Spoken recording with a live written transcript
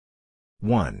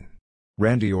1.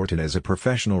 Randy Orton is a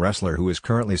professional wrestler who is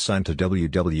currently signed to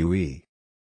WWE.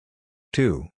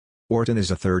 2. Orton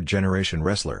is a third-generation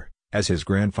wrestler, as his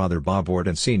grandfather Bob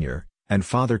Orton Sr. and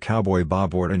father Cowboy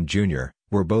Bob Orton Jr.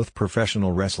 were both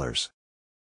professional wrestlers.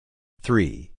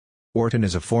 3. Orton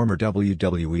is a former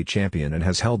WWE champion and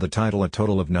has held the title a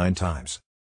total of 9 times.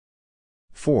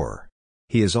 4.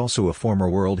 He is also a former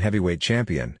World Heavyweight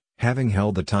Champion, having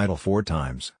held the title 4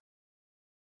 times.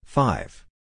 5.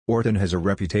 Orton has a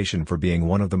reputation for being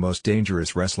one of the most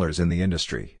dangerous wrestlers in the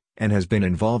industry, and has been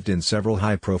involved in several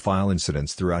high-profile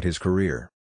incidents throughout his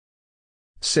career.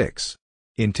 6.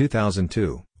 In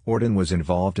 2002, Orton was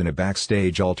involved in a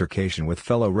backstage altercation with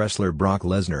fellow wrestler Brock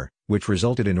Lesnar, which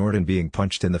resulted in Orton being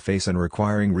punched in the face and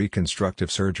requiring reconstructive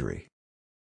surgery.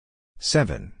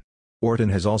 7. Orton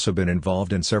has also been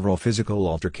involved in several physical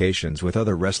altercations with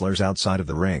other wrestlers outside of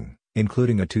the ring,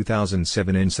 including a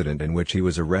 2007 incident in which he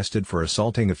was arrested for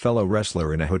assaulting a fellow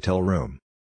wrestler in a hotel room.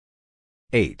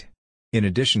 8. In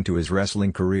addition to his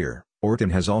wrestling career,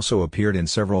 Orton has also appeared in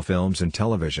several films and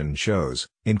television shows,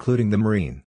 including The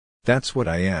Marine, That's What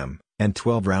I Am, and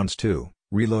 12 Rounds 2,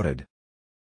 Reloaded.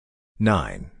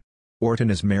 9. Orton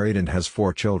is married and has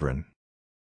 4 children.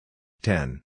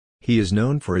 10. He is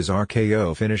known for his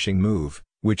RKO finishing move,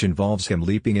 which involves him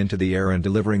leaping into the air and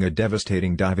delivering a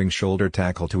devastating diving shoulder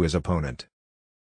tackle to his opponent.